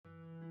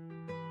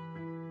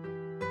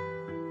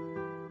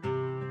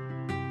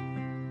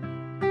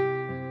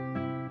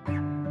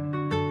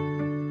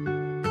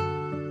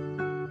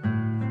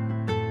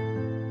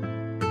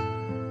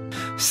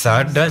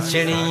साडा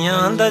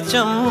चिड़ियां दा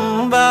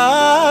चंबा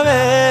वे,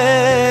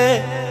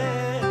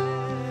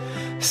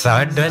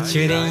 साडा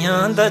चिड़ियां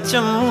दा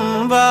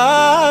चंबा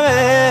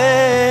वे,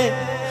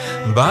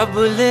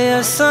 बाबुले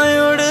असां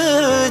उड़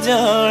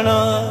जाना।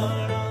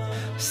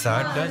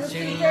 साडा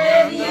चिड़ियां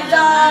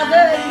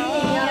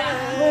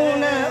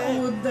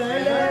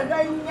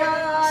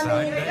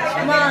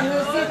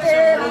मानसी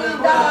तेरी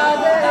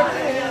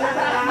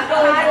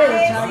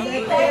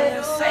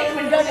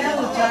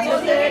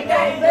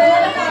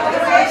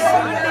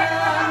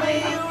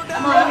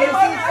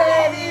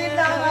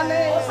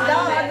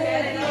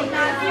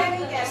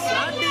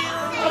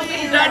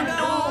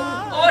डड्डू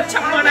ओ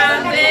छपड़ा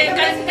दे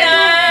गंजा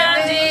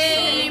जी,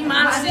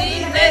 मासी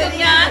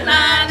तेरिया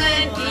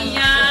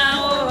नानकियां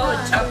ओ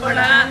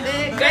छपड़ा दे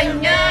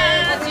गंजा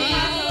जी,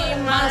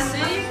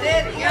 मासी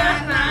तेरिया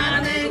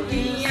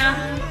नानकियां।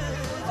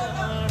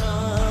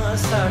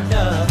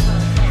 साडा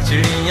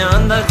चिड़ियां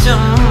दा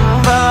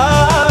चंबा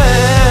वे,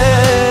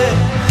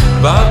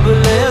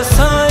 बाबुले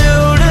असां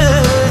उड़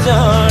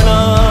जाना।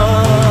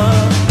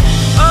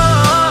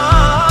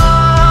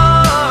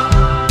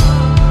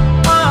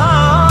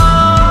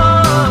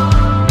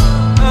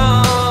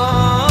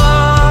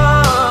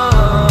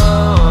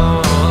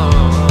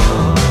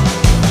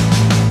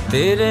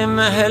 तेरे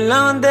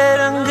महलां दे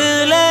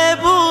रंगले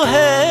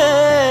बूहे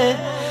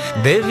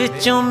दे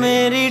विचों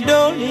मेरी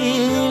डोली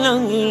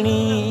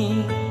लंघनी,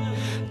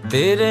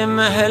 तेरे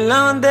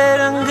महलां दे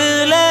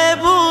रंगले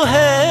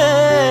बूहे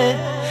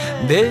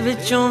दे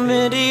विचों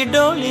मेरी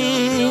डोली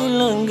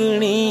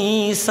लंघनी।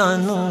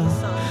 सानू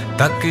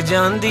तक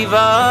जांदी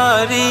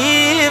वारी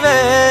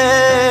वे,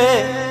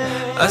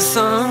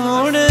 असां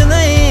मुड़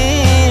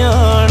नहीं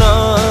आना।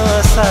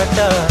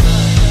 साडा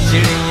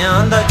चिड़ियां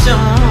दा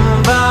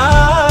चंबा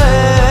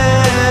वे,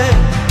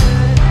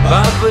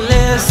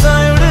 बाबुले असां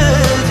उड़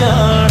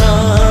जाना।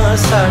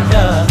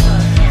 साडा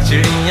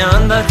चिड़ियां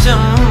दा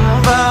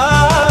चंबा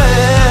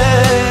वे,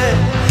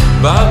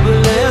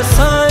 बाबुले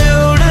असां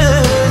उड़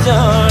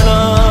जाना।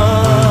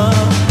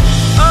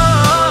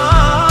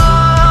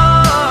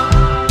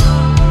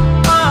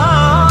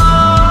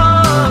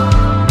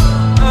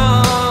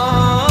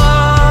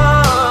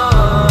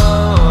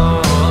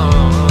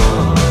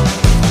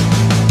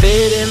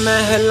 तेरे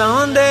महलां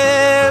दे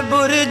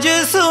बुर्ज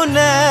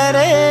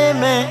सुनहरे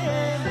में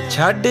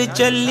छड़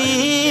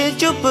चली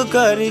चुप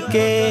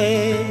करके,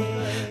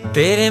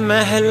 तेरे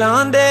महलां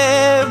दे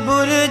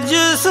बुर्ज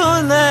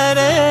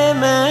सुनहरे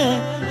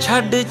में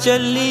छड़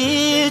चली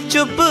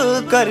चुप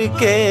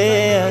करके।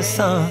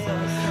 असां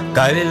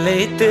कर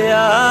लई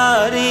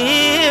तैयारी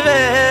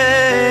वे,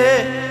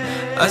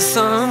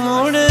 असां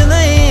मुड़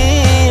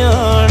नहीं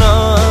आना।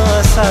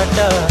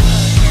 साडा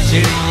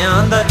चिड़ियां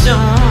दा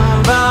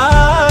चंबा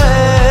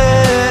वे,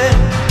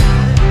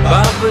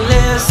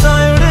 बाबुले असां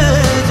उड़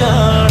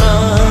जाना।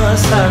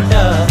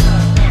 साडा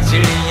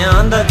चिड़ियां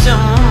दा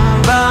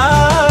चंबा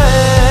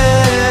वे,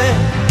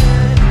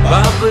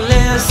 बाबुले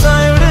असां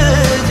उड़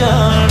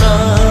जाना।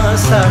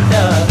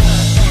 साडा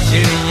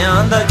चिड़ियां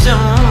दा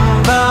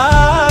चंबा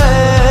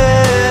वे,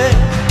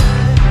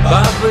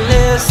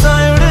 बाबुले असां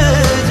उड़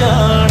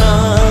जाना।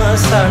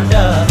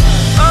 साडा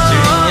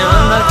चिड़ियां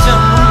दा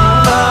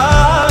चंबा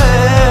वे,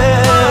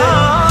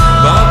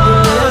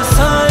 बाबुले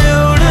असां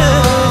उड़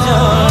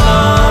जाना।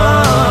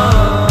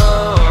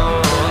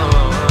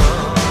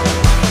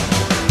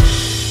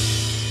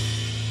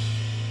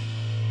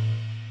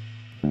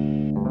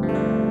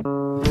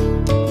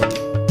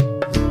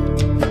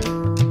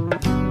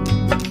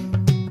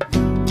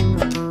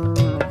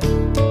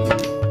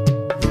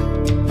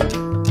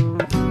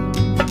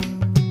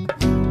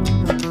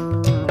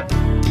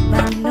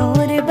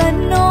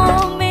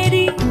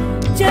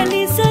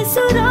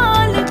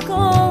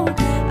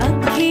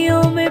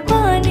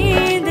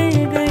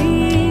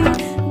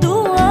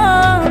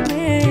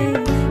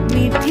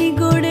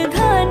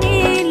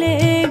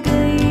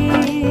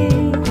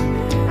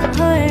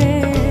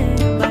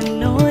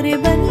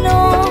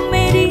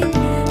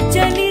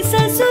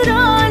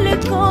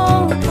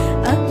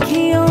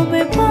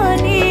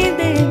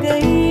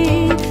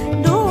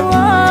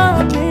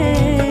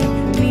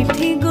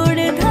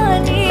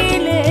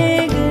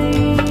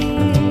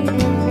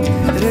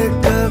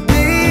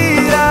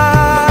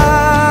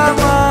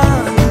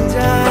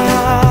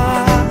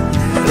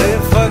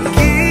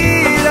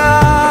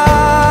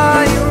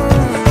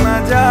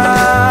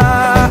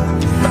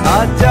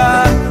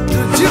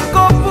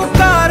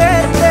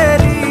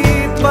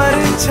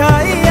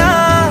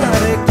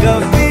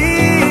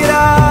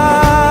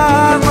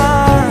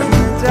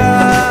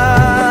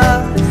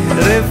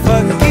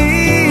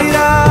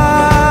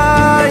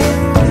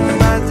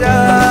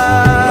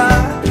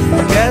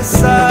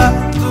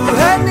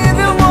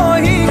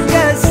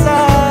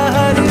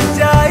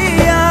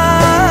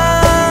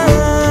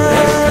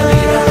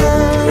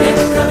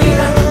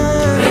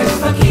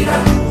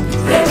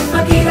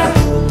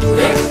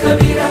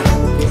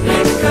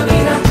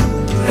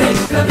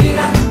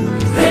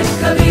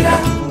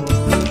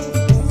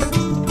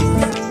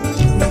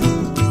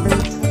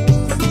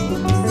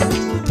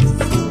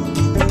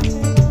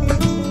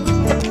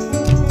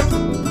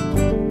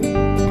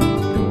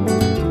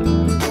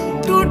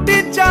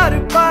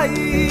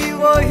 पाई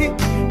वही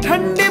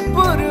ठंडी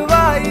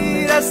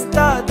पुरवाई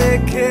रास्ता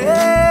देखे।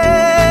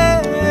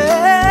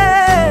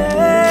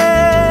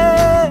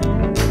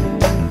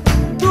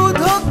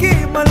 दूधों की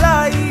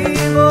मलाई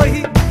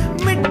वही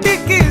मिट्टी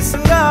की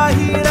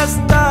सुराही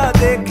रास्ता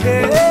देखे।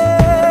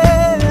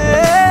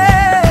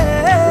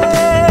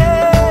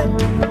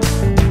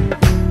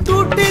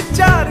 टूटी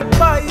चार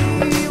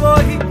पाई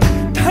वही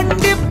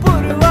ठंडी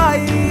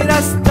पुरवाई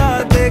रास्ता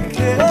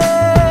देखे।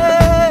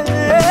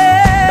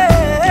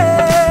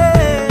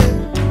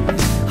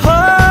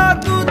 हाँ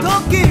दूधों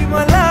की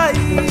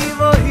मलाई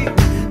वही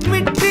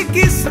मिट्टी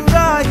की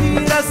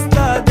सुराही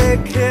रास्ता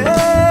देखे।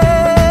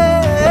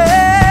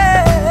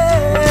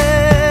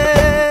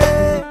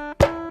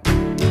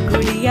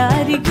 गुड़िया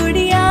रे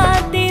गुड़िया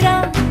तेरा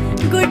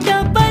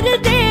गुड्डा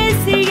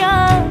परदेसिया,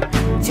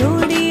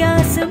 जोड़ी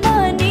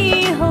आसमानी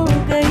हो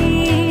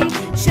गई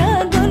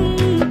शगुन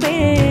पे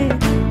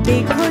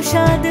देखो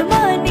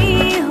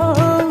शादमानी हो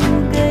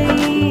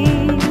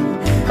गई।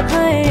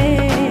 हाय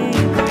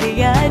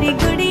गुड़िया रे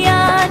गुड़िया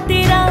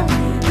तेरा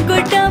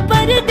गुड्डा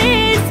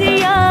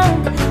परदेसिया,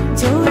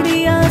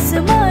 जोड़ी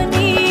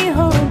आसमानी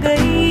हो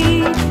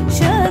गई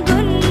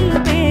शगुन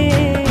पे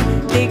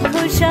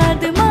देखो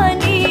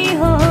शादमानी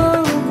हो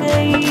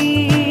गई।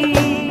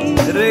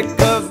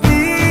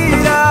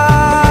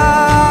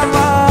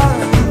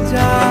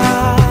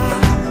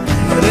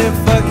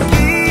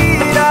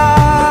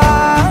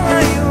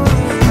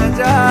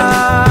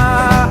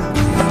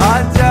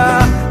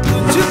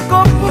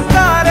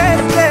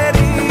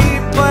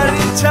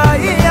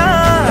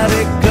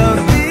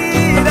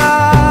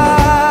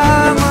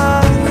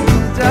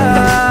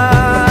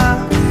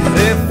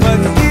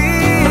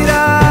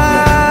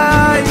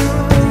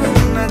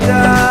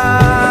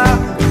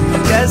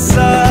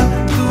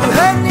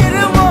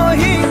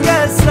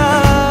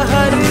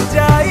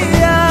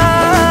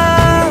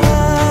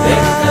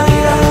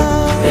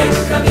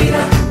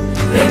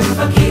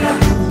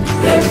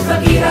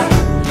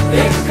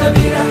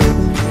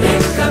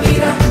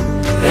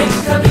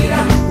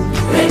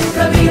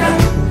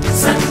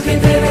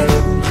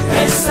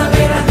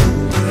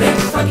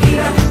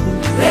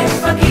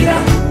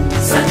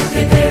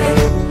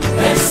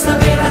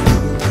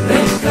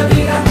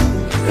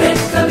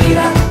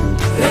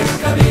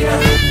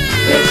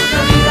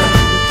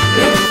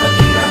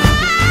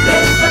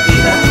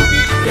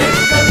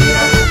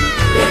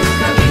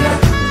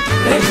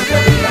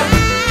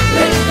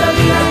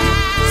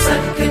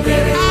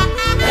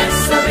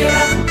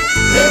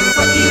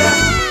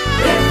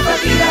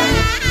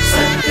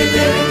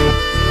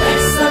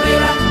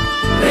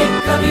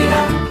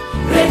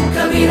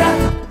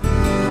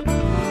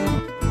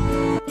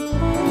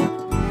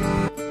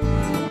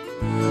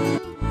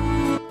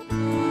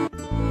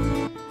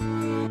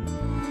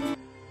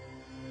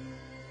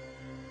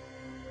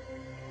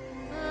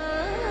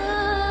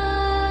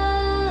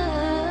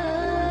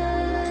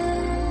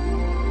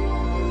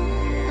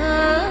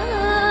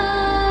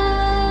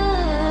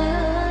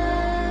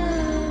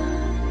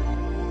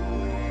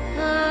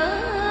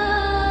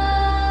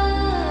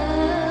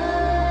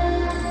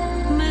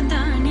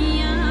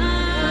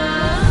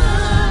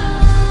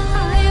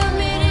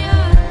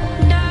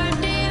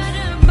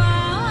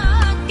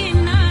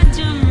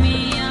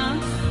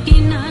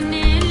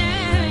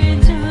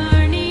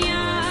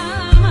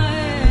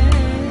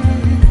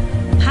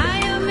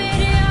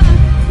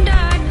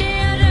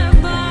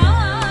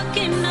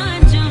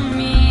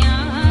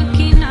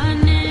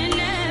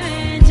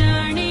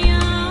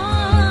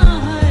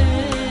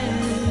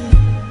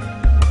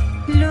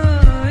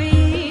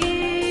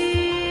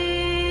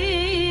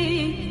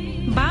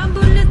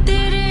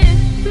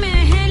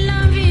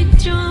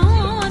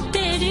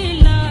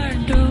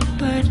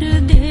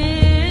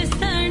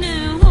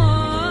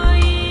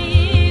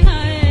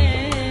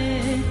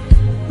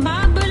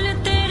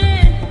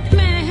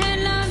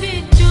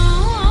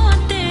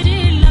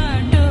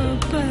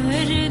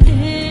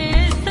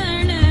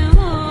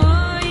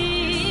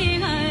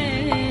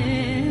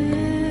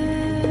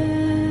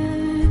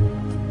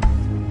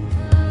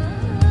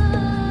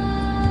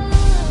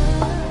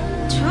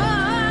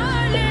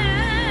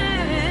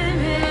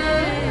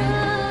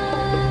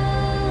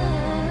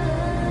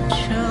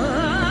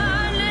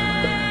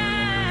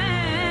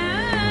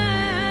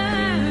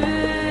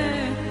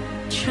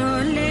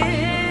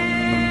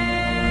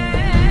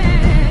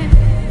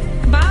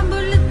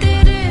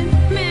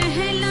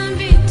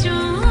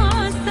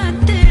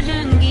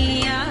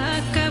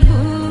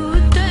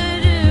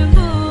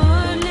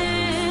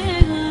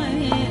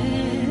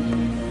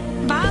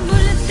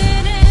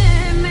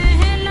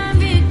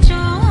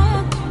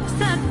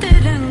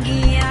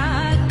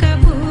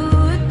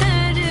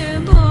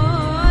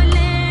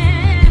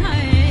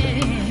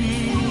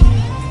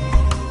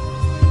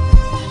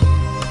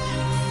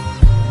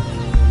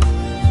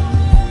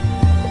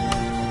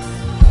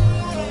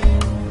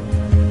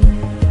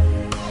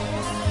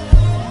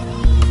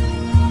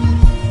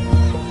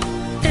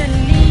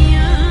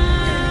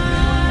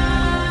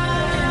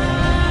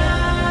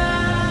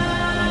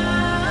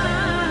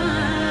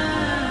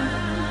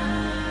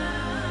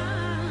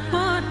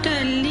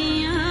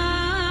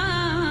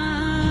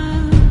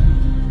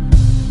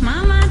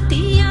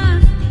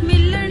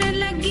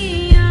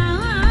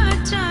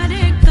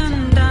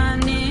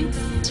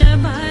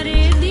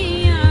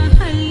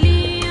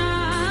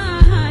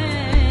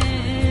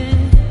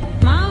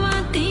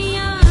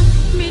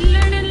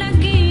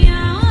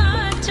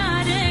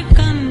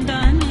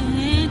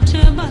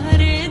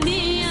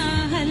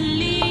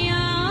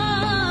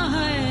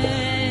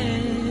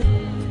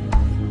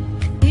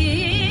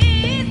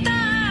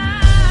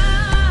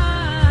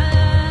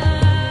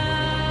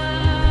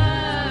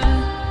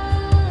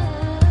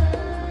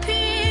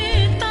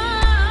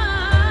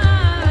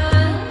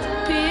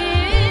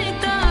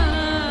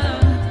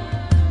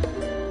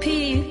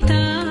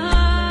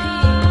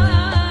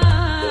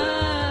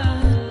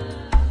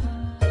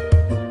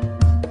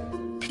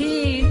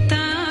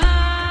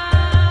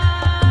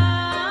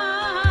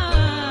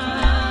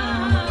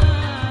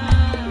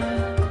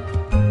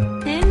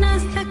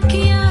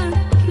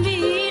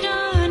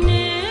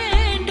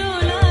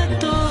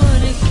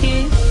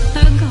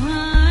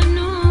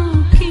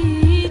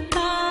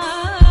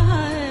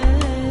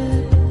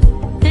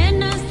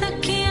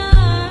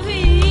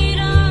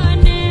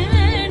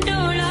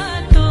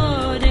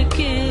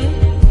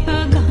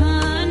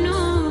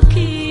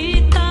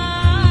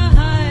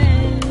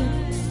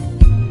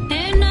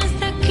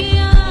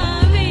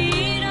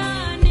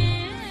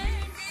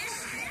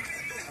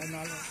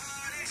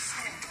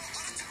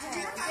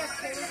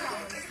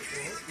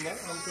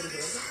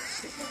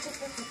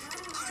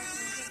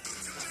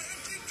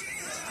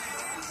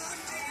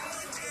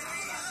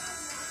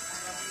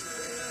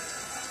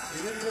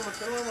 धीरे धीरे मत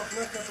करो, आप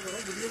अपना स्टेप करो,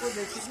 वीडियो को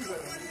देख के भी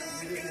करो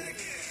धीरे धीरे।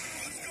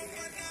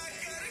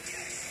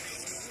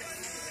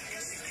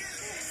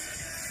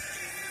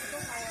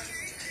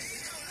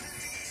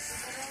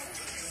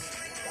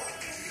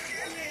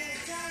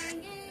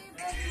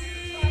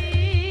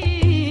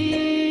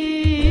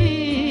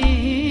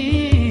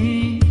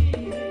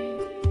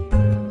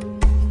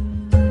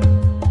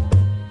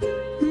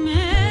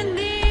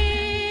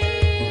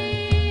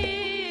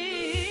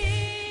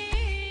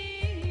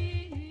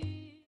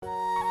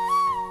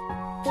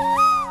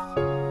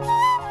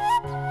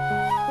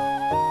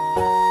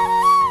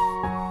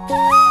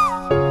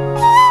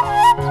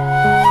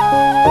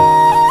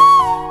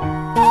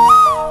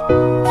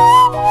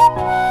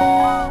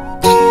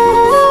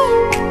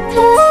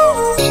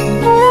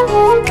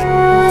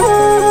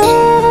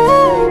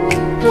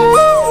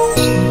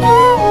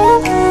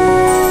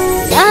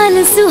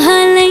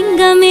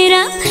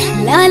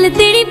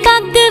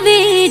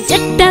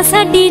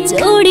 साडी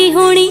जोड़ी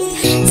होनी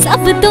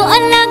सब तो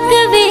अलग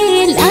वे,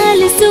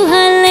 लाल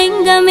सुहा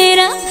लहंगा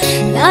मेरा,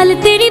 लाल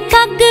तेरी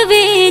पग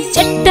वे,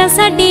 जट्टा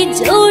साडी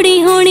जोड़ी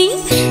होनी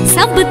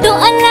सब तो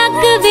अलग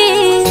वे,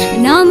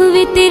 नाम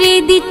वे तेरे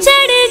दी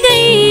चढ़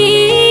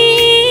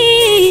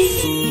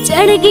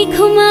गई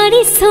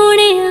खुमारी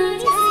सोने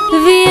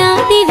वे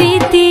आदी वे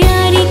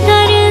तैयारी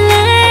कर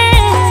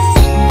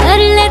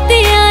ले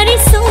तैयारी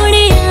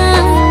सोने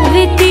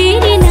वे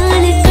तेरे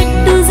नाल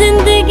कट्टू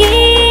जिंदगी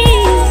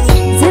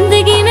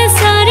में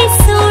सारी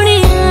सोने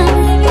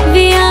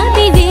वे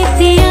आदी वे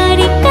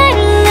तैयारी कर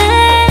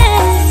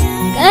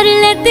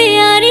ले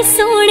तैयारी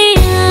सोने।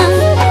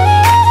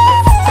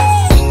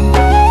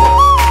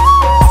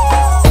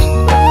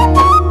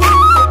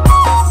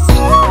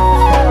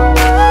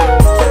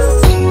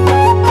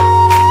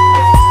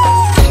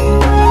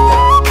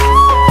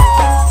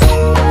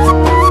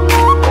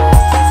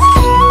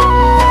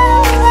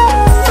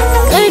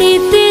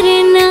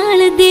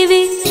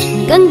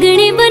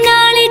 कंगने बना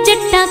ले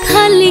जट्टा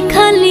खाली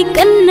खाली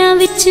कन्ना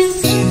विच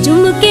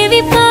झुमके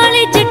भी पा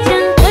ले जट्टा,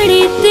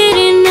 बड़े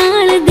तेरे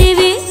नाल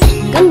देवे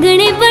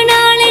कंगने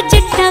बना ले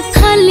जट्टा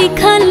खाली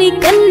खाली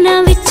कन्ना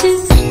विच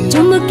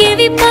झुमके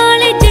भी पा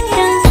ले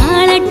जट्टा,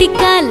 काला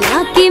टिक्का ला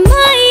के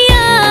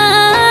माइया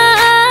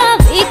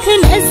वेख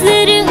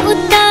नजर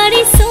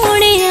उतारी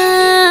सोनिया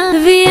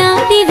वे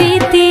आदी वे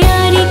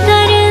तैयारी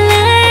कर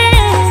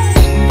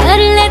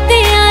ले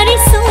तैयारी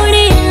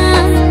सोनिया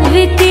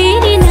वे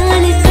तेरे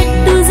नाल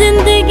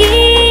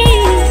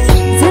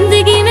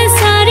जिंदगी में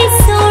सारी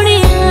सोने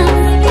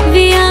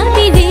वे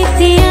आदी वे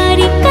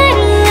तैयारी कर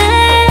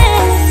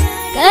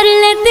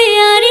ले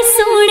तैयारी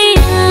सोने।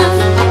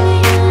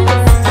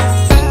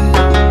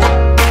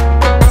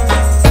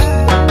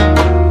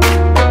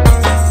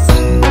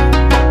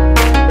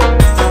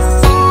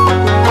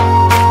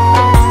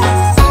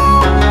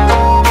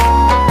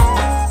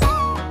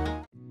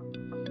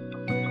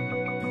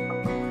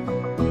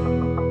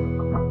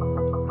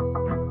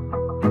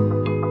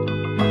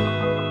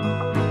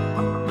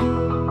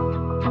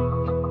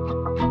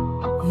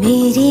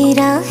 मेरी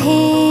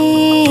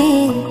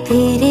राहें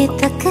तेरे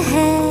तक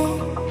है,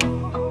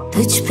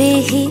 तुझ पे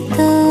ही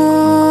तो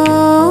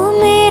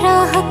मेरा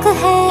हक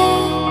है,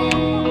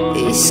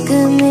 इश्क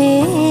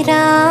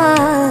मेरा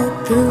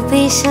तू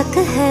बेशक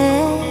है,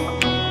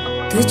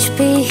 तुझ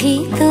पे ही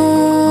तो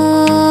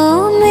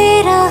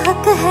मेरा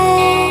हक है।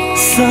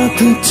 साथ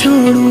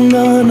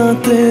छोड़ूंगा ना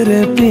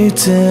तेरे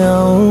पीछे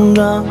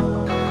आऊंगा,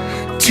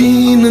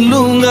 छीन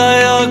लूंगा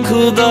या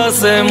खुदा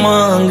से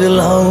मांग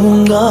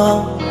लाऊंगा,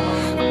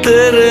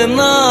 तेरे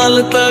नाल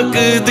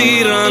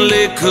तकदीरां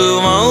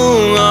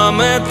लिखवाऊंगा,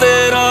 मैं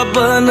तेरा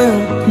बन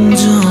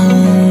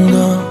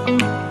जाऊंगा,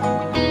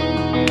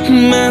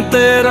 मैं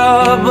तेरा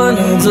बन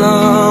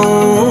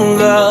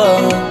जाऊंगा।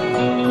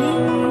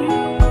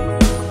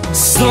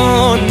 सो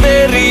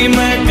तेरी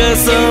मैं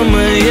कसम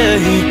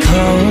यही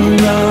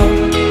खाऊंगा,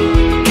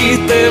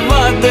 कीते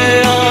वादे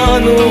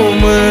आनू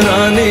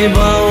मरा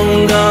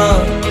निभाऊंगा,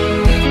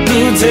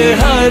 तुझे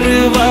हर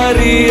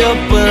बारी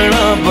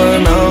अपना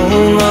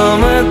बनाऊंगा,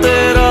 मैं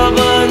तेरा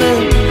बन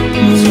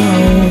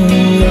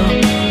जाऊंगा,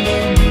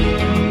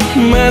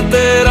 मैं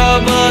तेरा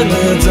बन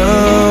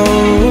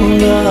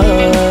जाऊंगा।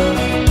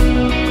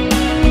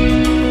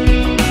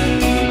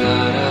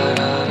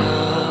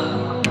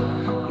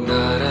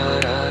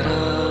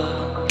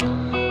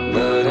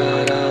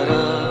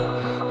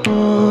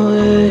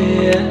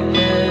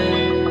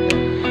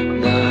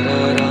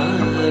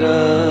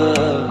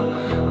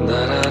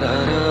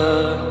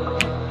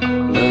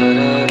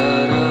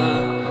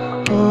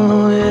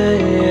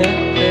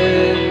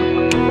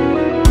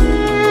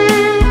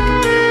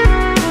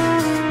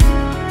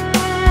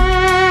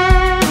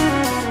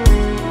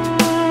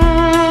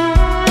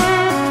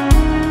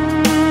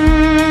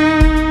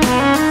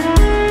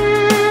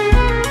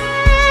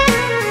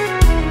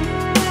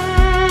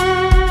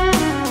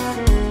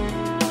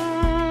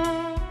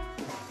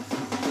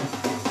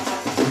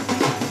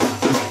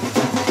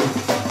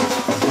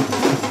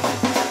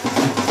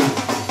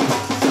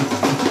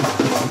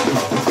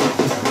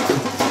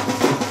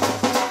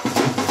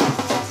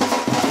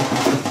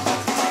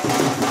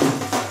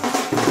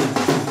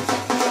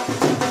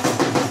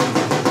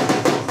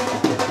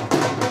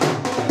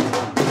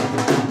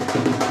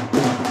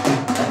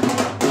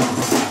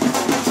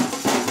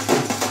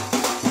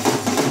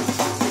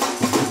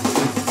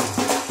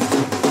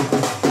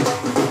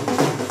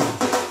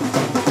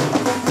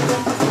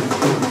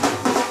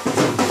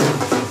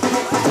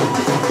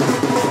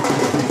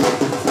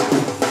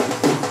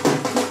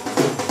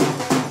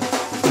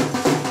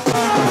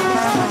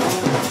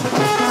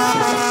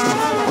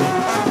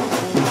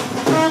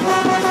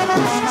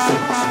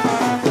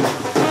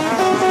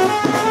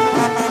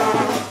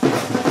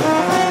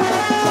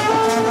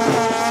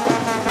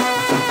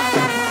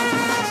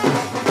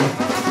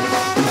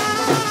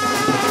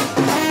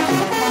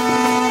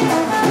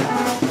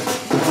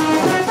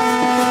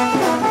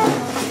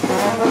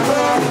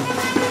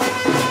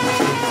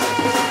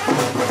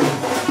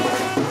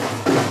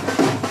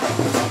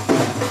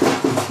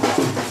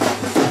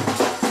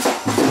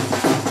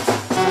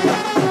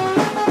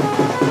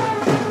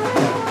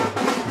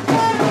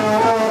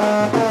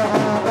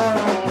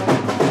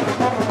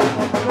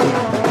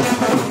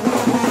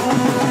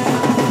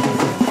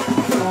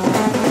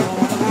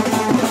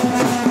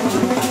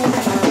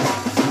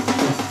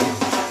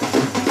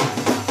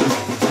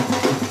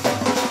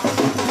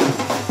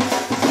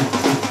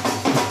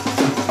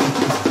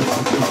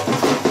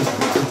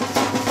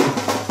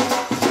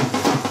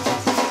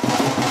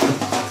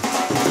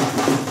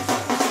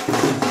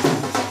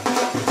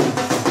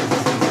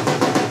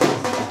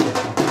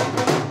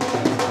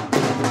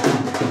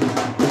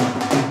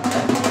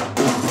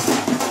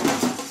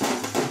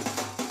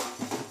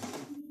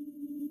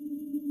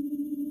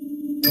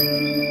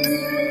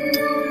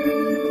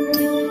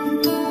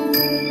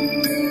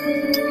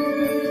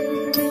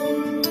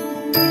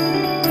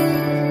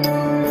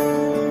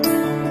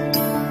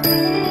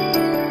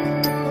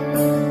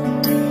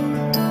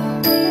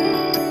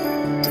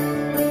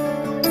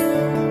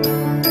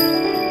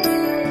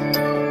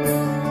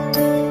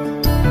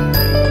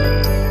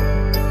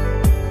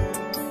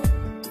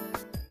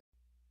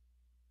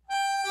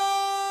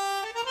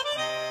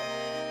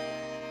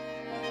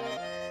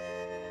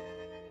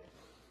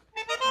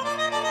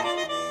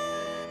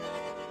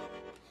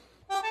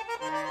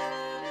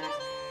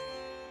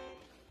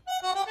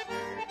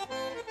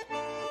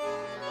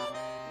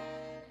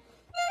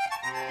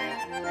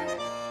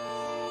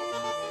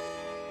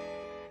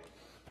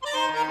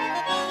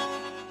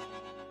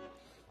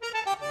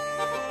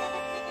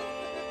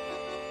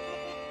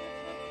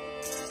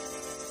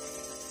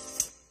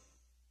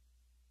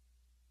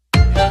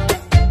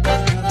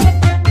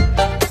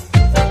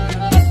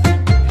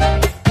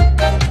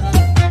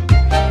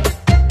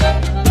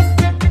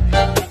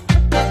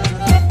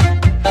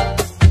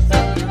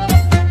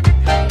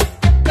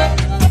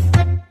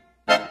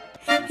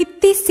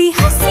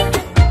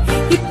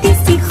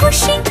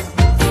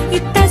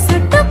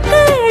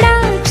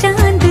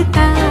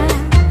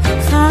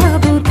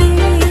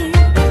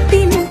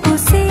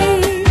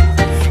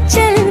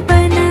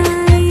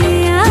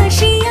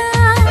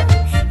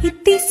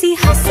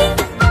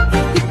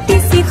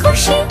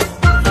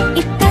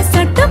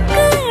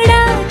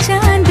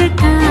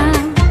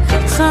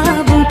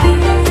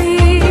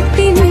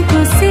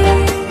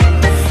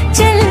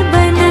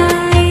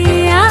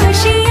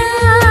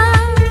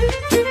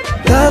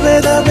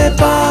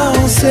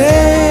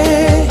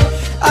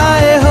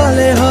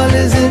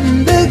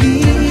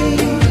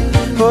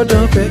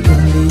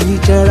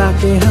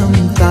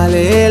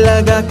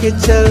 के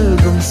चल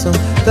गुमसुम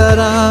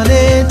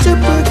तराने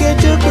चुप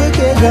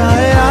के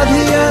गाए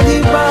आधी आधी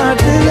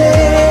बांट ले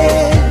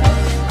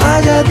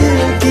आजा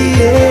दिल की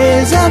ये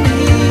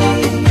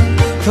ज़मीन।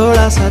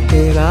 थोड़ा सा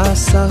तेरा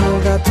सा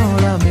होगा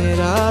थोड़ा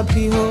मेरा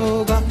भी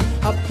होगा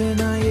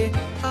अपना ये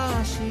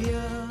आशिया।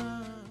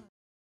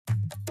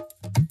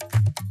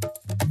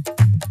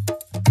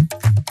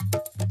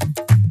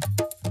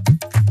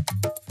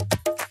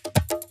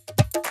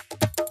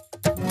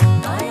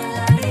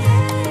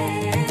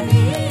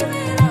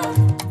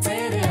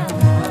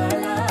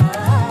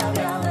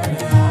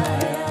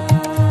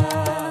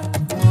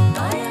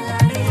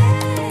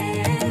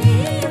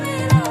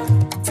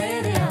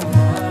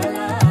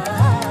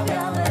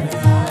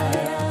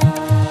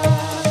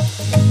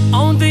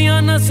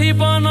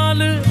 नसीबां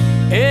नाल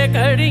ए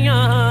घड़ियां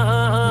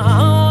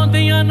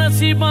आउंदियां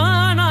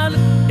नसीबां नाल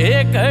ए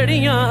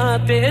घड़ियां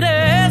तेरे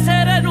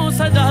सिर नूं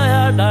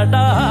सजाया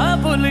डाडा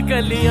फुल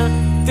कलियां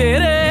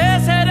तेरे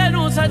सिर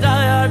नूं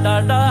सजाया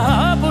डाडा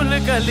फुल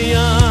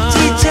कलियां।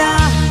 जीजा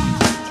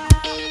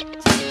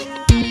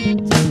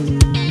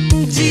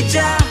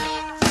जीजा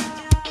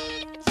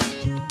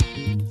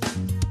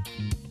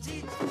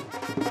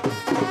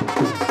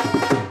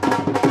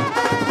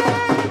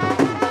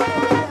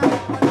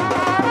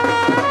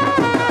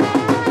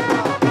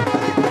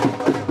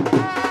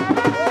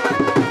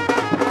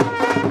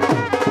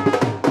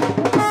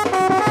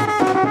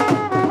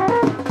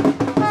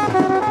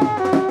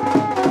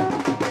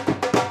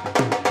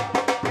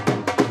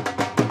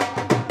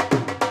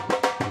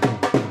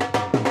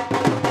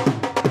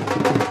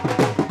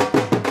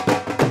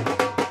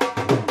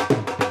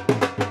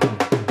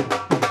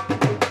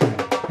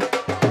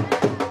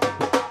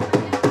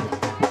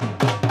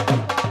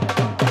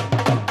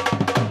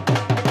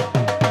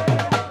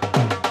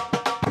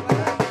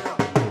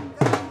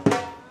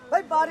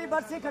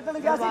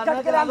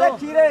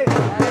खीरे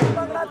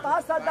बंगला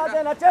तास सादा दे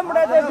नचे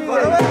मुड़े दे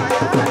वीरे।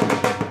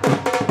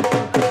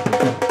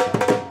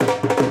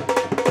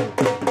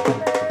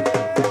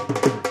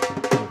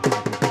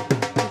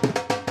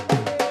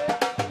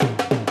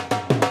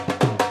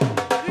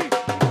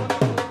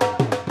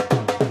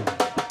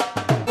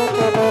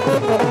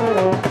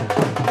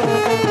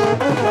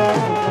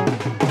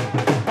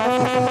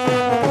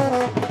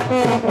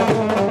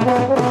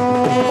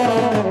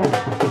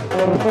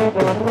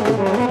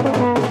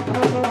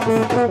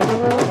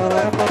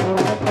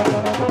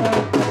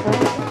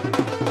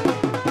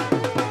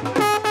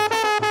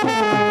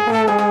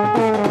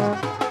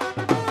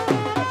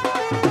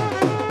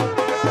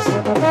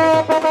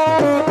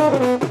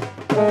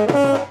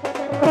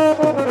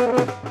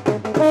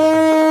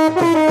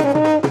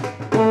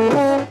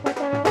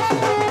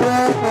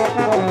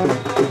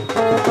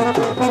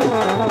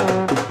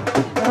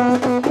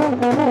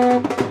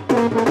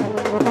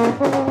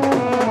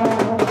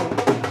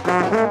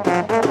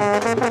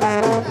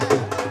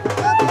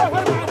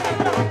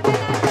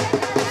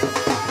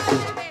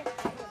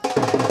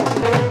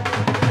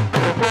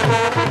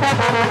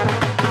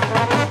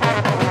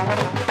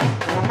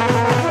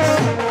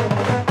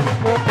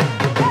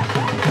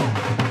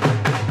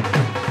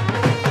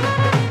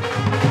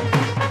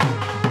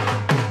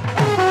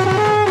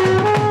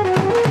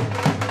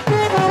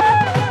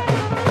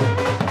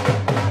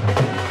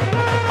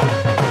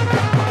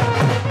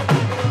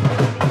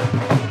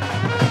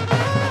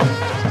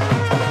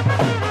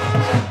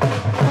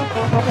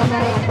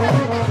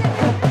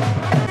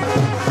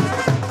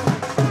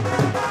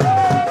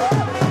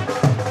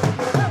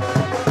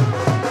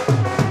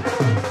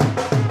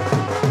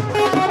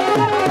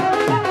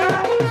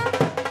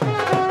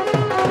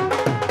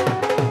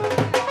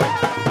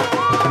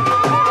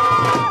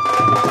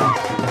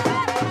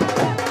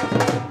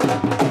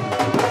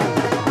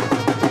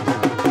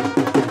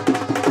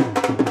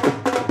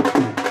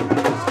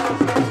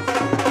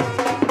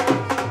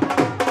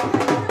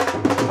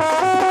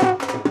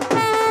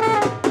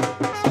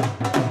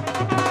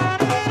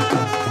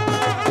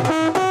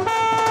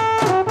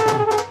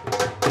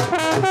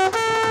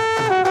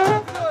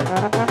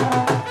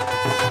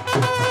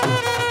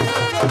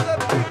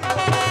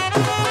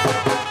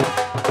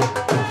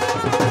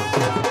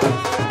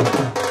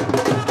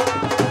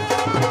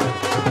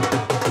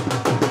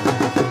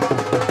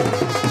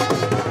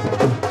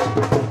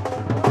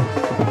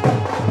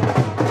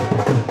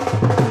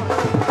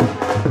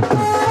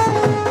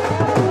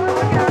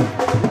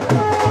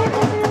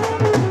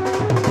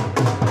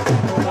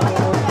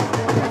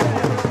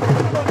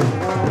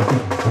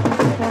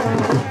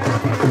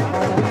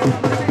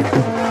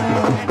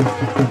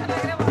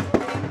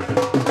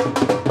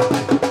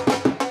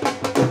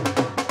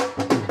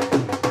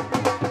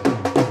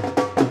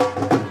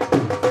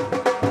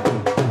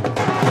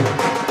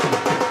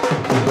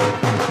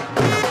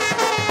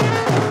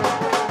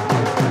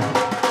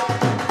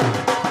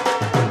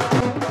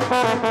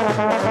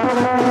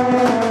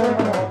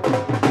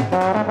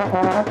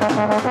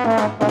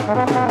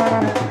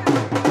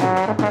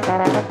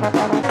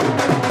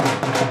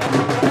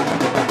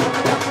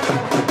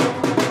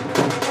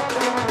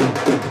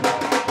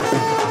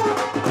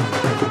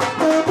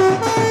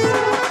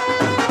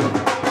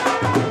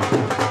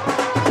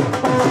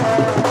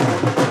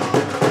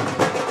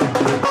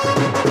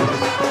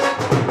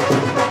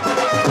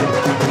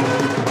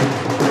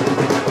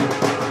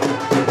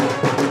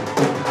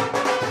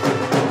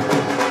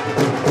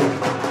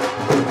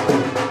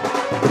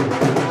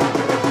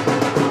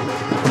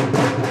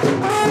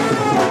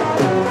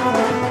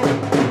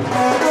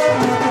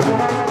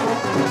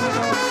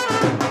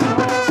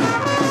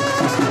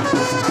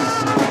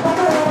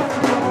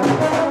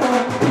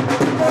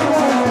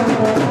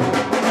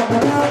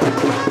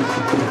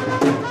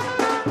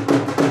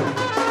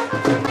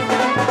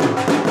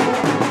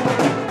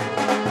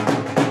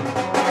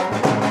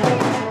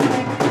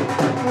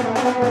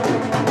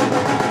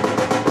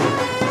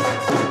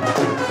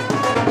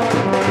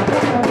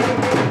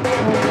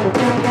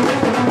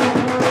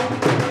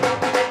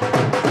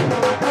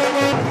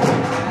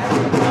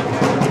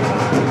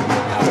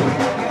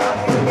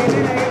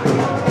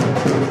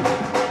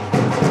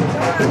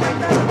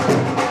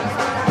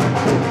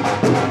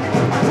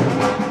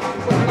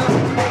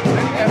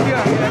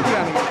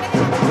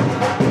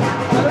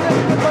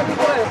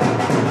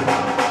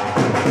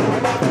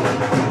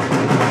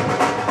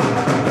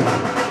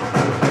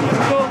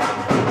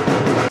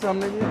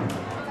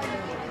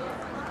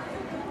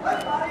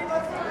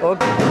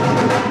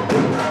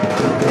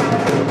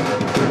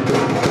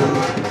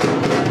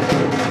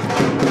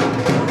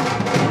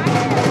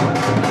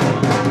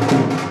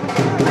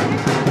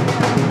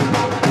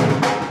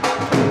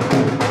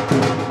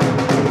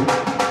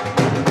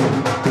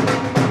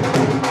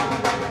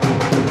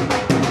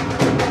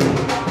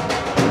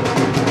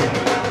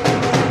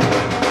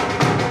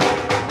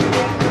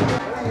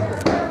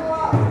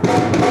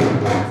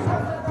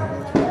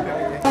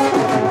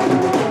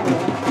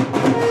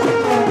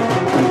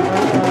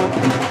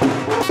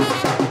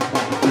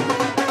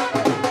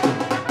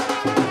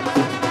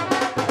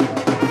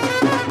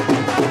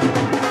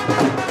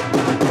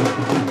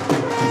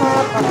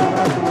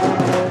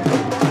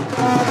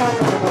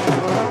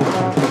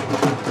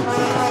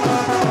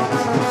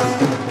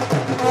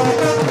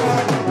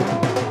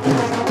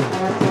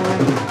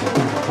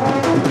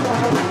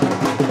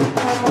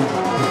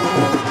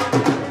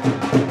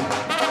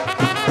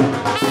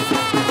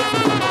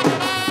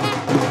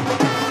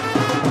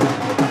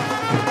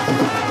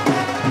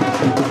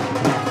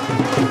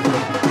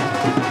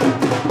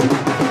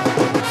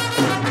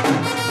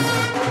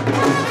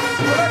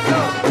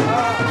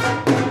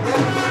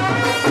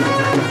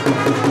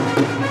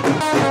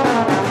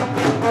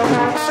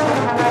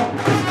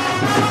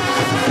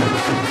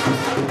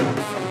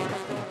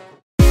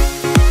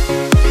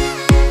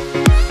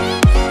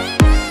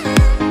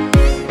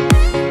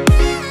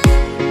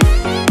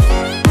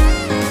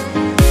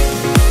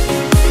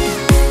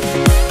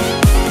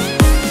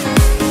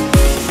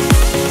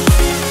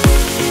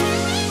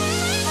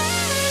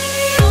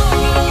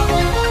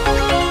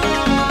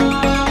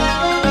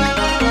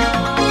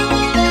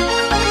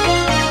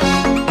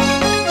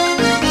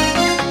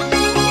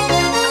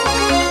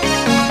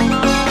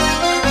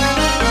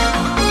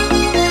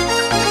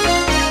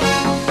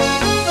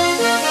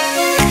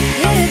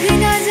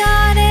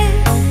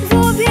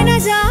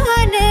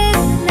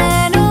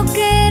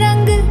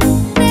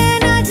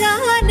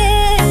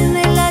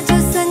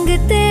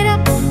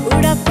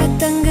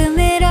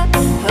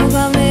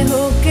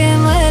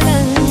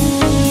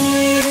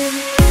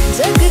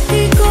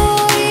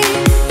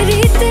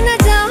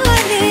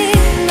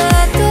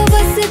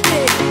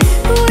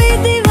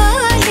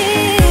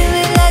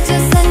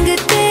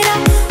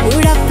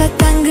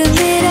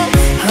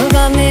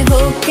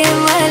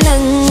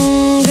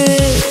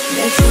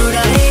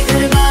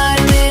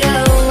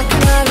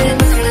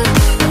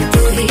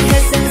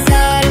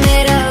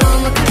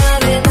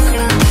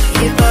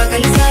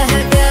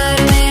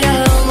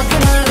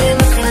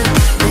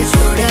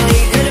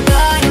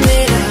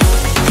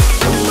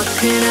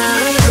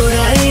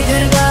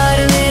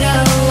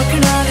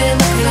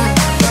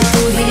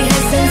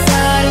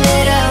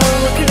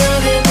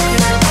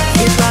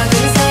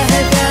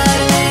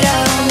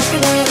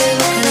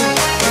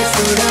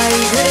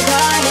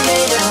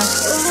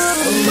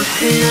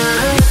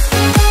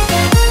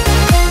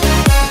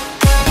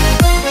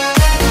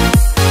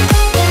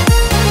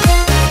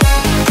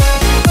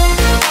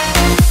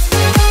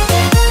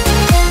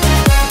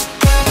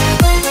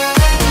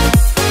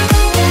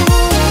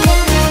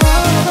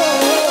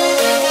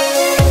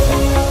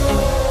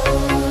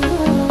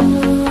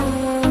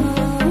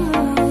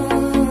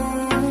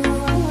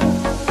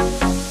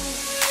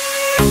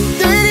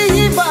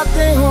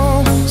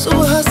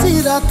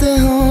 जाते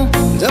हो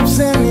जब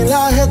से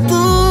मिला है तू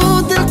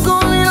दिल को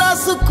मिला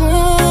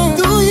सुकून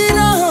तू ही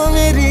राह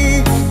मेरी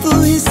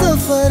तू ही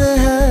सफर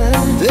है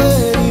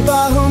तेरी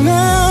बाहों में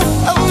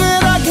अब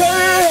मेरा घर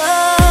है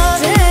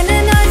चैन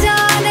न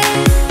जाने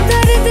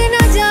दर्द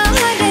न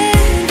जाने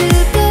दिल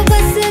को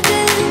बस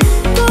दिल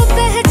को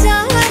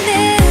पहचाने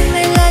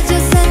मिला जो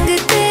संग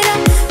तेरा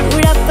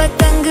उड़ा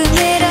पतंग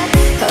मेरा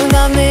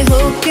हवा में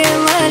होके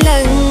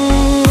मलंग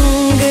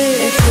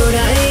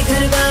छोड़ा ये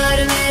घर बार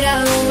मेरा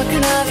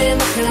मखना वे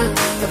मखना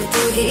अब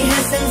तू ही है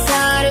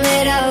संसार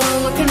मेरा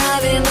मखना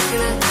वे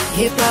मखना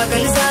ये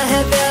पागल सा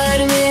है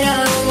प्यार मेरा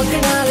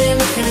मखना वे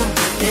मखना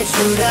मैं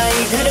छोड़ा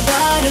ये घर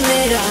बार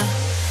मेरा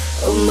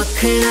ओ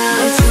मखना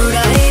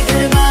छोड़ा ये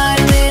घर बार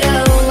मेरा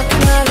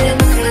मखना वे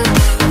मखना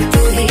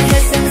तू ही है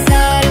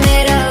संसार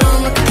मेरा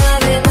मखना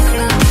वे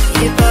मखना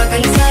ये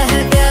पागल सा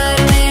है प्यार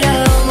मेरा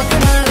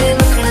मखना वे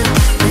मखना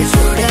मैं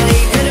छोड़ा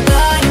ये घर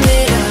बार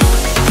मेरा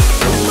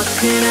ओ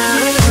मखना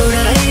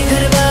छोड़ा ये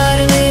घर बार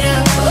मेरा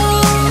ओ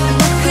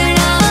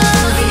मखना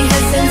तू ही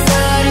है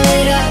संसार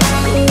मेरा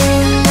ओ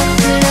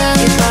मखना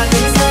ये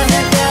पागल सा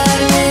है प्यार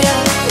मेरा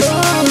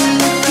ओ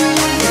मखना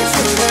मैं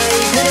छोड़ा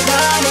ये घर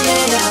बार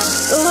मेरा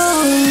ओ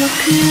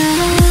मखना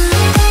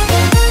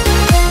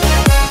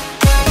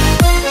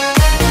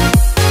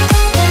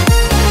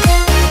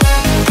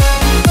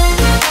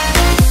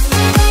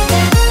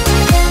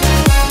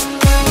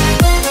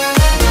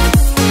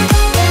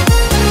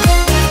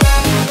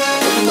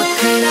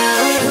मखना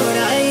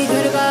छोड़ा ये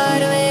घर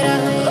बार मेरा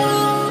ओ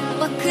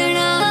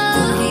मखना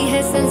तू ही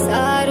है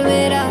संसार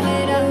मेरा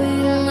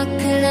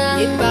मखना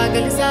ये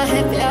पागल सा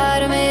है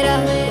प्यार मेरा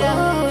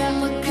ओ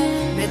मखना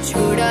मैं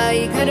छोड़ा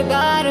ये घर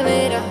बार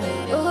मेरा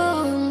ओ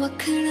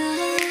मखना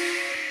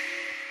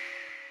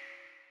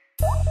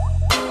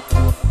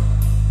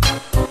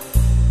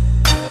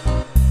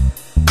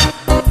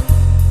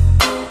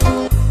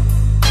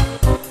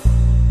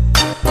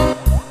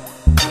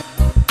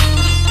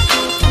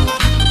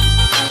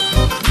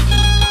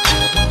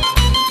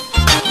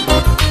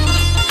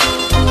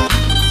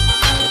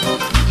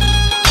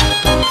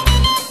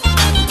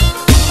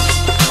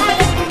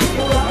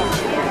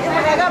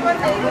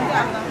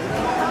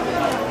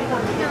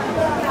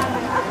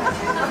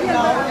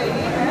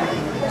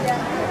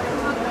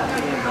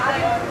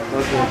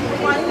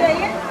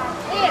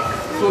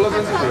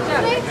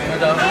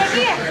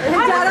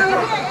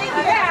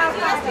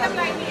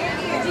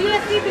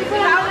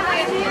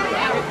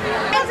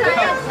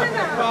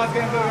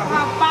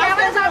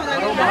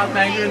बहुत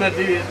महंगी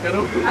एनर्जी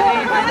करो।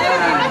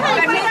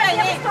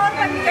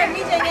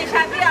 करनी चाहिए,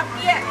 शादी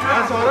आपकी है।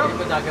 सौरभ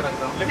को जाके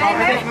रखता हूँ।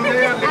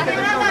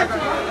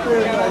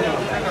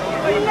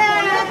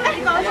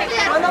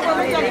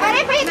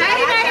 अरे भाई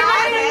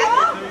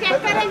चेक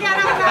करेंगे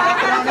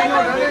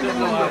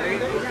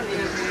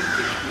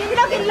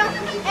किलो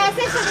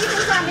ऐसे शरीर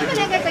इंसान नहीं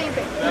मिलेंगे कहीं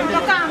पे, तो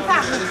काम था।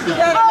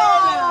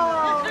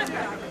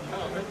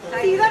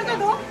 सीजर तो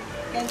दो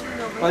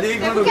और एक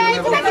मिनट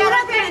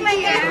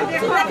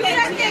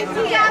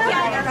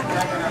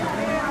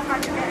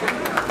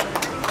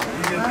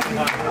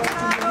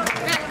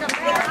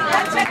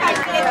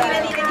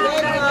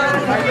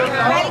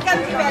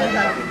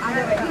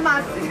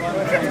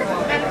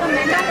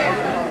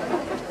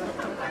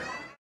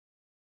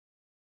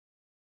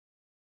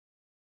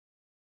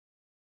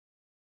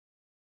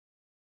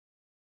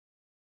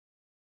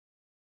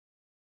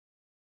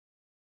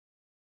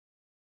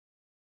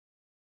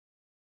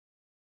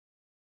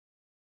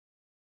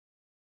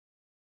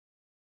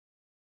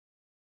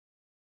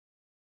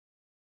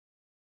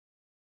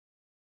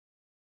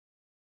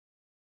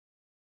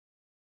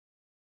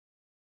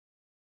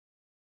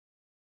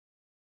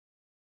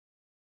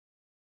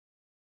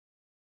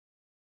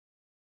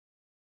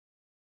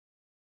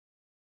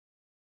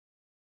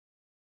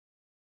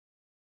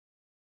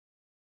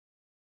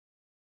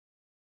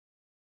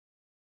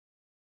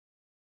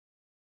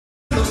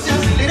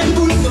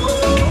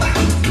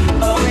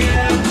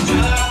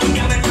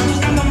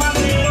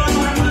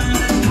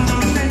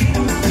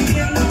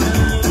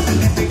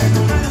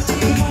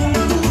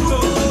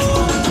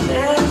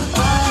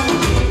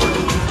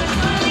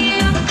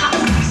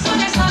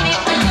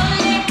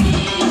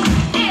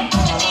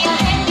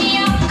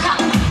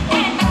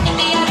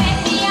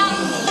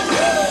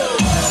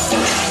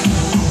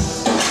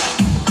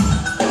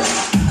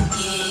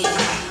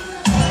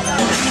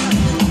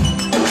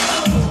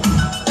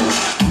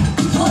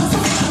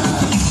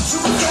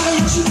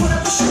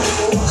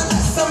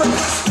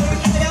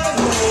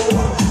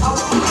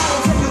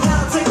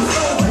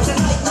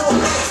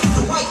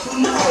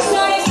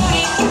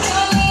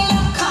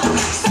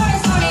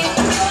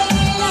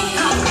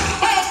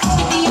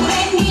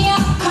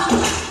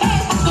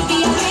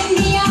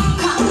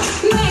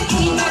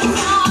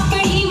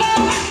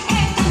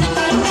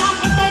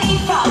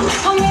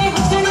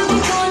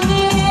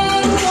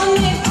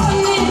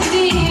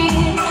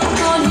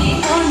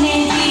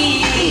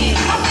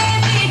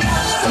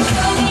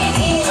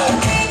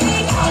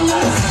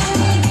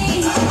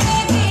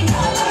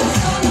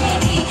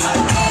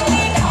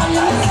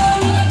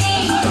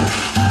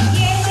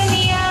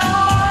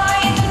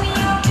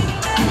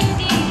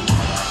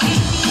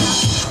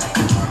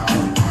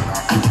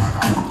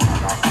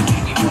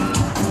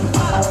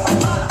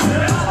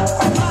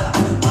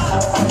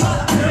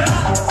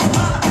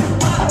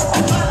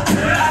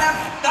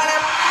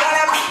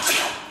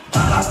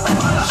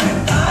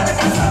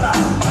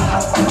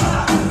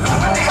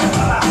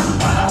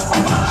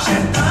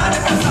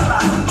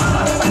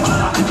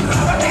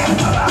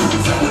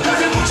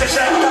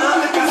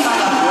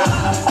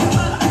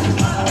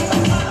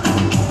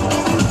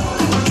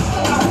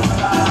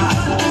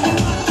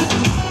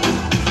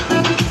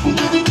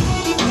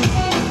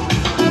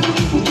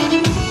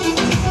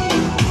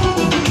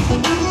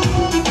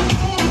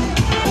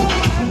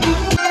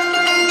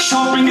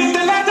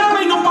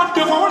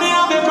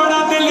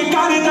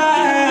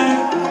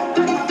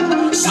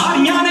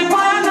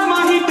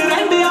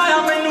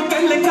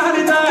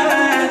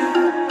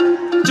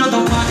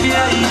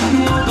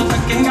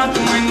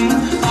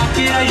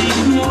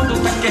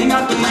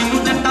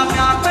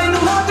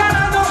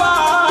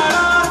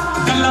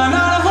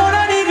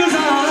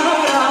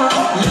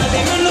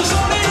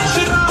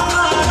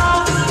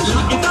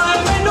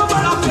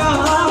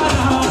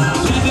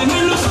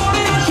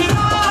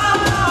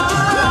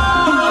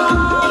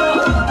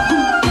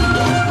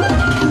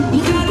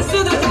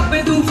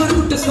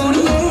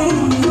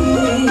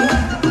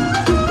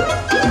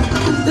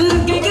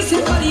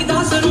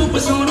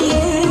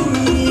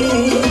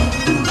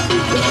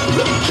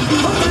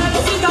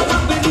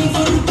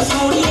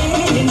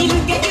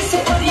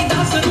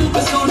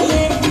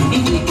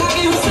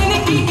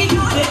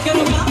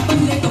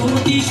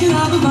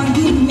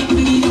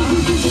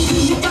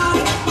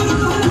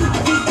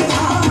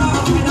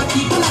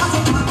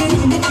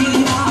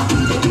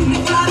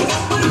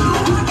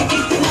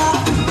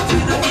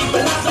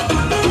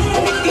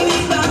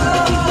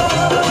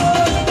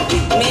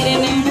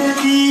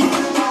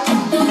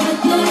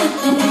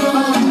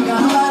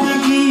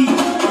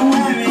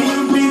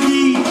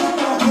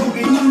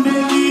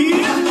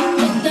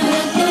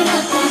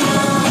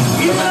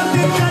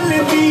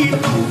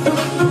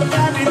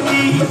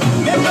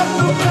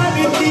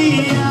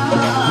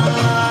Yeah.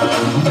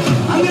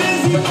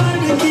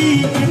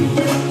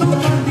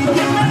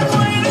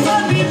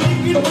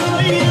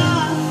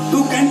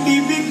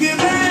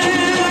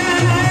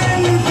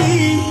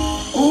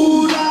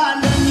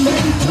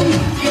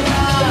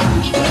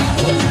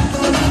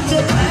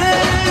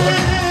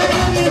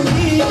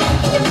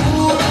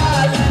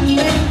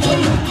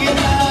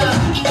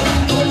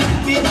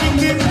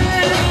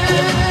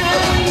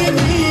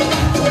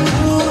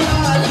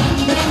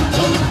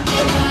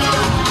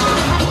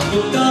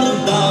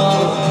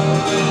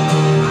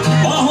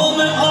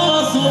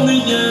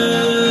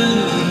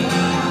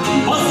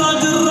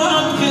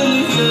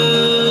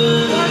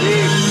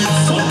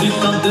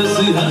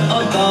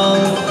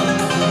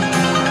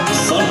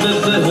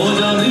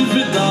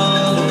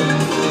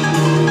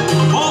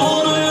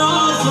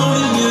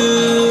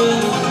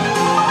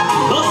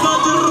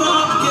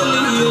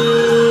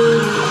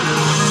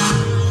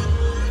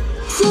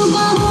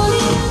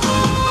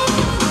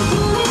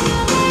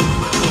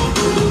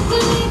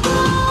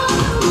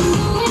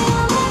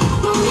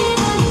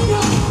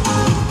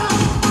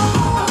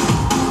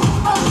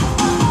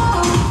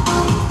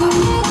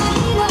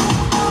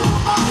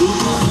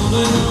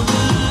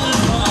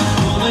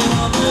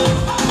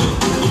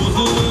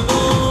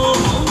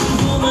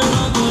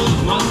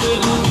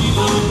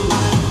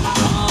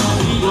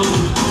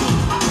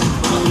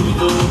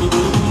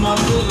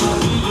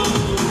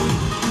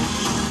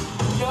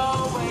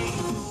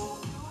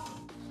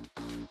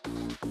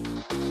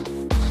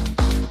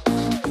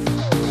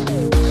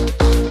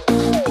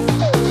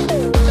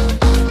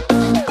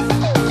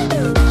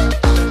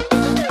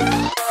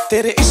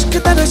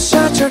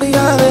 नशा चढ़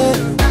जावे,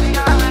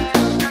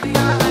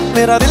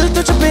 मेरा दिल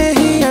तुझ पे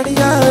ही अड़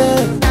जावे,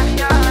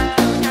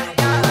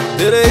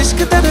 तेरे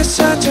इश्क ते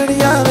नशा चढ़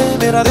जावे,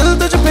 मेरा दिल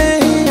तुझ पे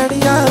ही अड़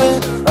जावे।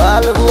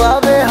 हाल हुआ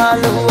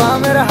बेहाल हुआ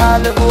मेरा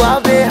हाल हुआ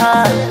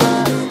बेहाल,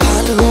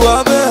 हाल हुआ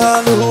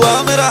बेहाल हुआ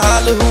मेरा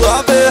हाल हुआ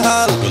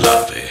बेहाल।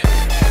 गुलाबी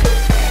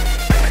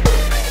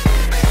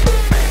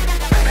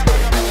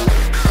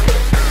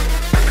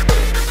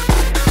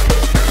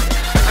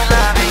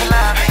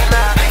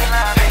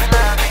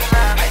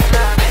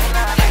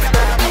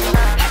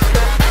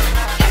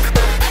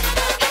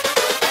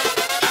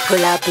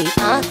गुलाबी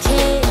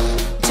आंखें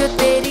जो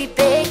तेरी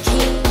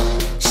देखी,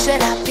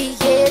 शराबी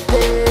ये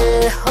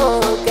दिल हो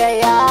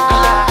गया।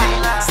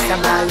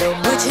 संभालो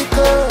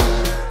मुझको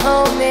ओ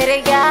मेरे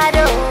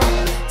यारो,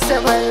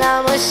 संभलना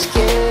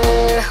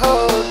मुश्किल हो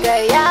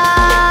गया।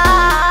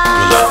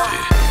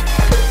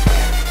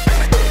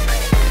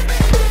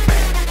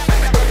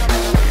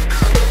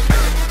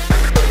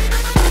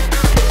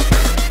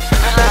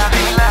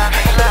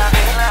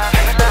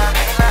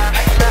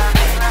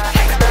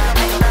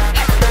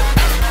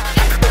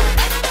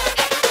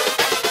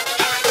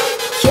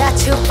 क्या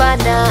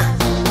छुपाना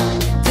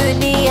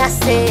दुनिया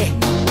से,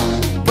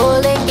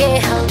 बोलेंगे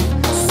हम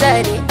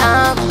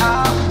सरेआम।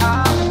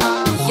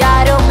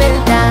 यारों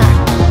मिलना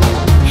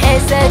है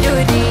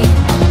जरूरी,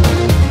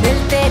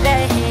 मिलते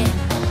रहे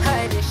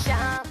हर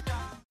शाम।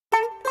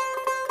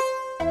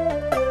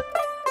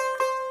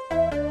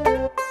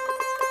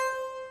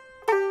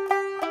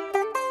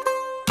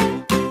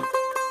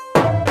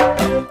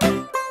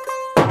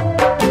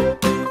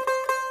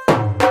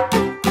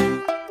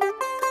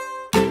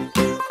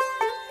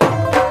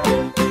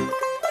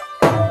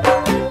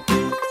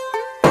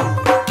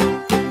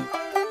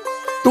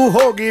 तू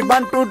होगी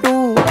 1 to 2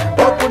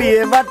 O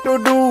कुड़िए what to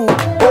do,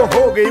 ओ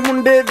हो गई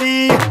मुंडे दी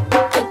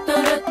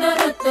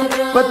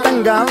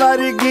पतंगा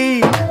वर्गी,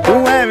 तू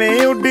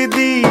एवें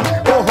उड़दी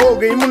ओ हो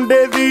गई मुंडे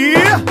दी।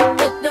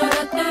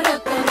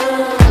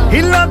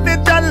 हिला ते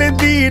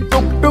चलदी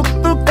टुक टुक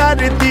तू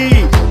करदी,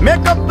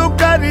 मेकअप तू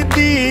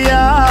करदी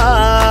आ,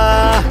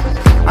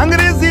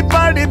 अंग्रेजी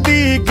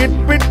पढ़दी गिट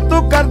पिट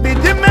तू करदी,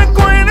 जिम्मे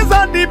कोइन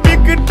साडी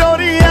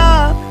विक्टोरिया।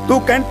 तू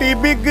कंटी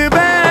बिग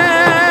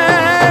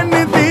बैन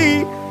दी,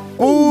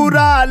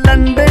 पूरा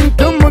लंडन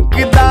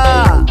ठुमकदा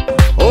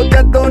ओ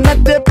जदों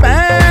नचे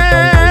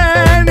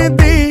पैन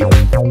दी,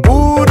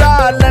 पूरा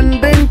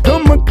लंडन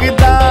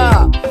ठुमकदा।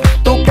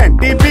 तू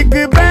घंटी बिग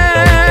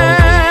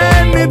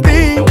बैन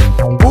दी,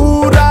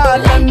 पूरा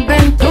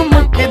लंडन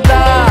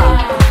ठुमकदा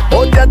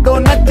ओ जदों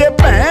नचे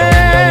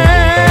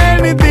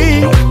पैन दी,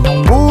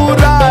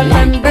 पूरा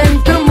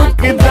लंडन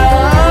ठुमकदा।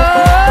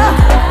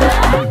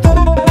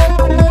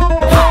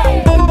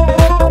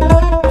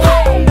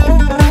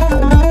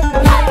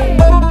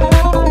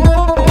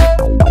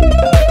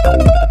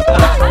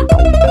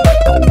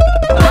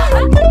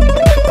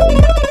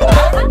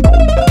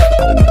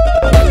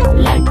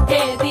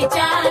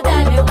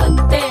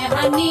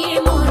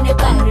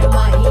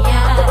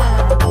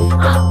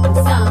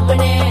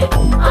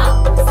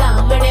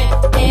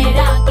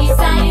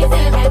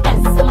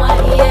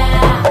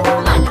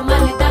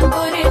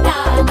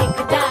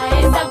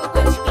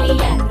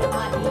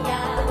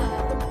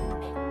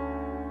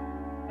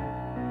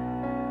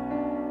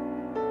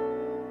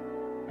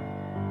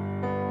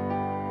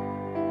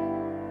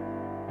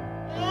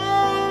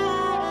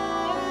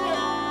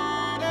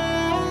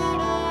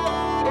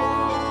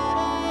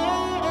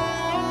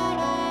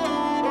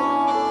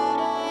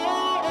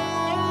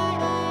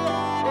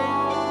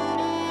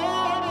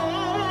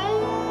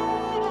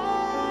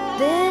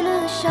 दिन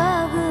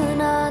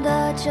शगना दा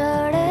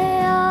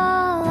चढ़िया,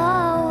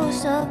 आओ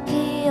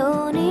सखियों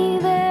नी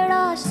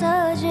वेड़ा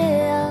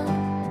सजिया।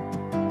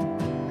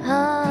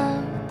 हाँ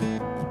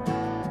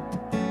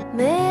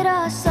मेरा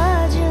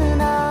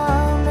सजना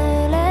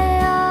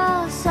मिलिया,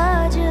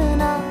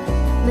 सजना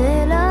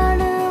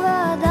मिलन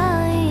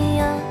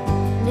वधाइयां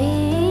नी,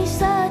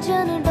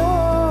 सजन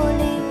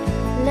डोली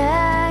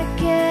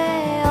लेके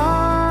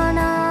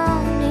आना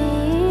नी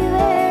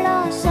वेड़ा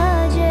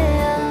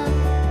सजिया।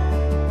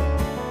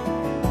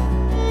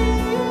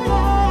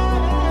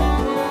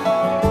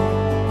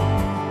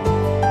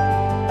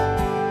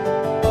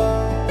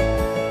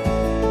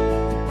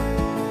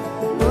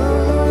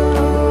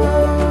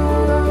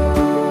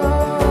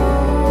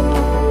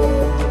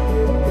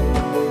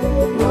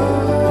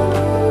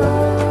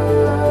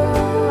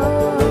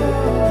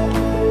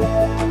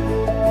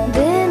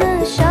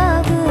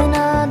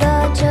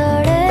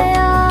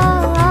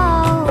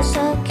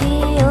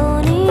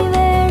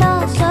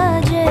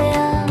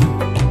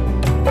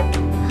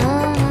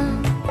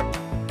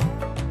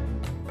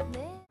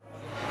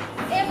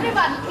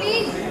 Everyone,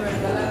 please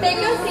take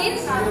your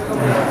seats.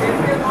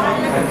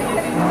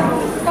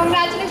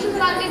 Congratulations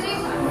रानी जी,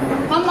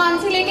 हम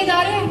मानसी लेके जा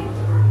रहे हैं।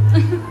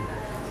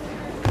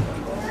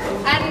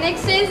 And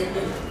next is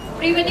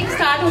pre-wedding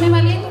start होने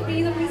वाली है, तो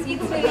प्लीज अपनी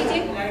सीट्स ले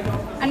लीजिए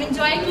एंड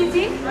एंजॉय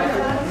कीजिए।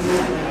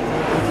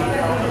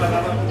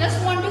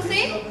 जस्ट वांट टू से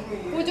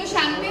वो जो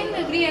शैंपेन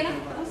लग रही है ना,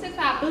 वो सिर्फ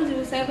एप्पल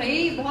जूस है, है भाई,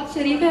 बहुत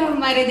शरीफ है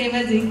हमारे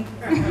देवर जी।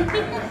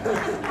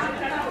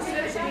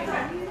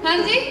 हाँ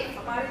जी,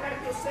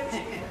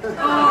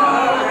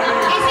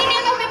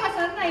 इसीलिए तो हमें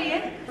पसंद आई है।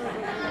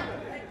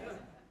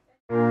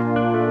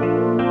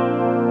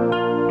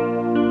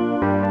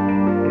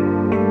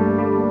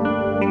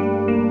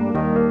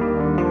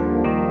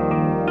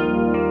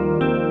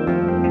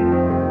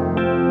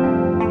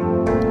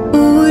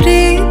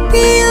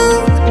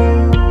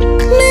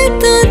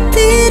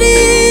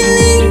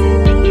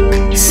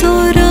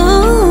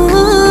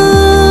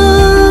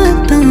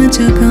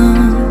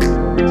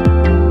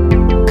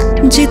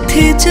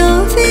 जिथे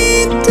जावे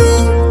तू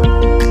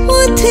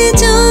उथे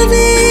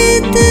जावे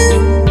दिल,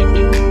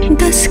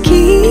 दस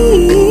की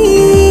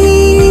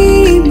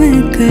मैं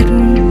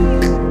करूं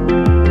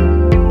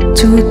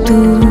जो तू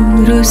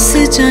रुस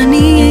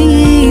जानी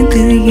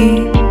दिल ये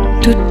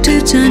टूट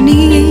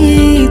जानी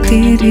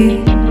तेरे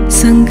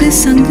संग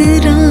संग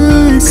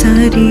राह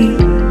सारी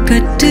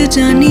कट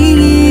जानी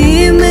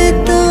मैं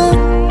तो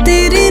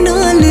तेरे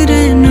नाल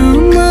रहना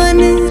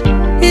मान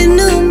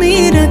इना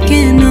मेरा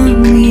कहना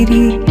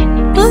मेरी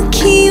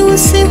अखियों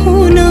से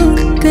होना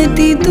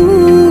कदी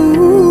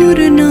दूर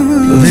ना।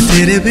 वे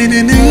तेरे बिन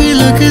नहीं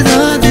लगता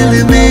दिल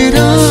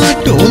मेरा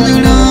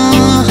टोलना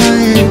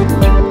है,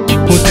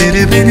 वो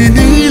तेरे बिन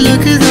नहीं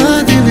लगता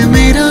दिल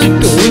मेरा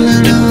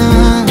टोलना।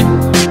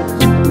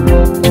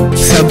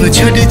 सब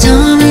छड़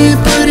जावे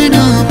पर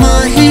ना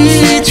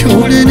माही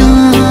छोड़ना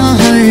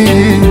है,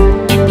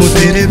 वो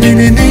तेरे बिन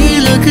नहीं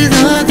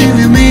लगता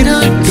दिल मेरा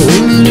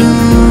टोलना।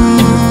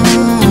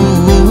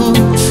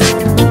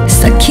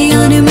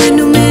 सखियां ने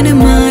मैनू मैंने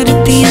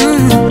मारतियां,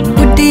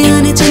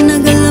 बुड्ढियां ने चन्ना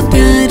गल्लां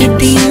प्यार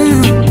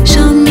दियां।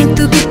 शाम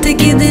तू किथे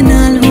किदे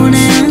नाल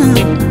होना आ,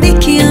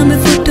 देखिया मैं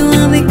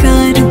फोटोआं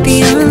बेकार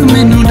दियां।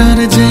 मैनू डर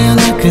जिहा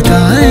लगदा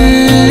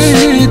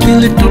है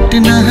दिल टुट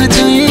ना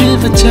जाए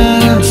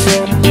बेचारा,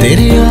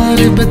 तेरे यार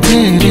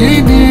बथेरे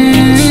ने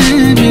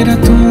मेरा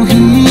तू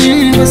ही है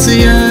बस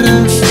यारा।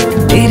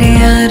 तेरे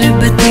यार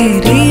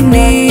बथेरे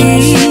ने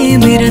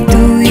मेरा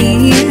तू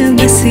ही है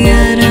बस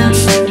यारा,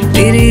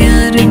 तेरे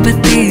यार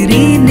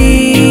बथेरे ने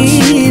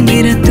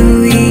मेरा तू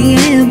ही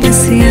है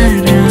बस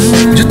यारा।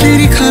 जो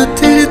तेरी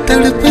खातिर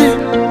तड़पे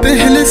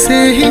पहले से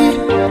ही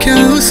क्या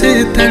उसे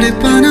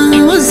तड़पाना,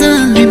 ओ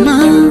जालिमा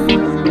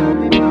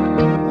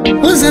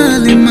ओ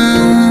जालिमा।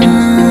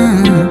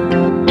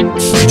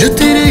 जो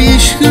तेरे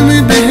इश्क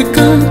में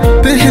बहका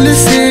पहले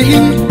से ही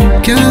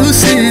क्या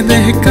उसे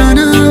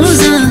बहकाना, ओ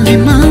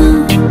जालिमा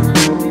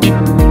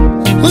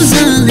ओ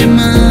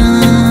जालिमा।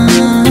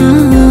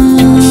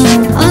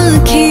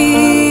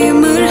 आँखें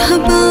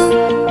मरहबा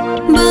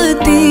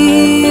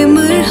बातें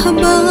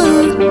मरहबा,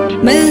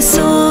 मैं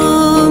 100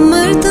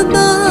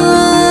 मर्तबा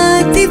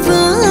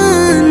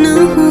दीवाना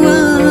हुआ।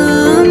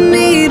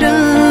 मेरा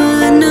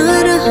ना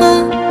रहा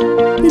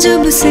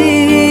जब से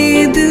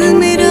दिल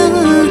मेरा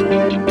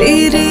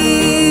तेरे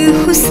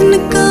हुस्न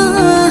का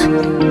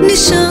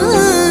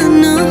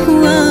निशाना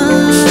हुआ।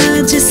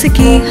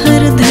 जिसकी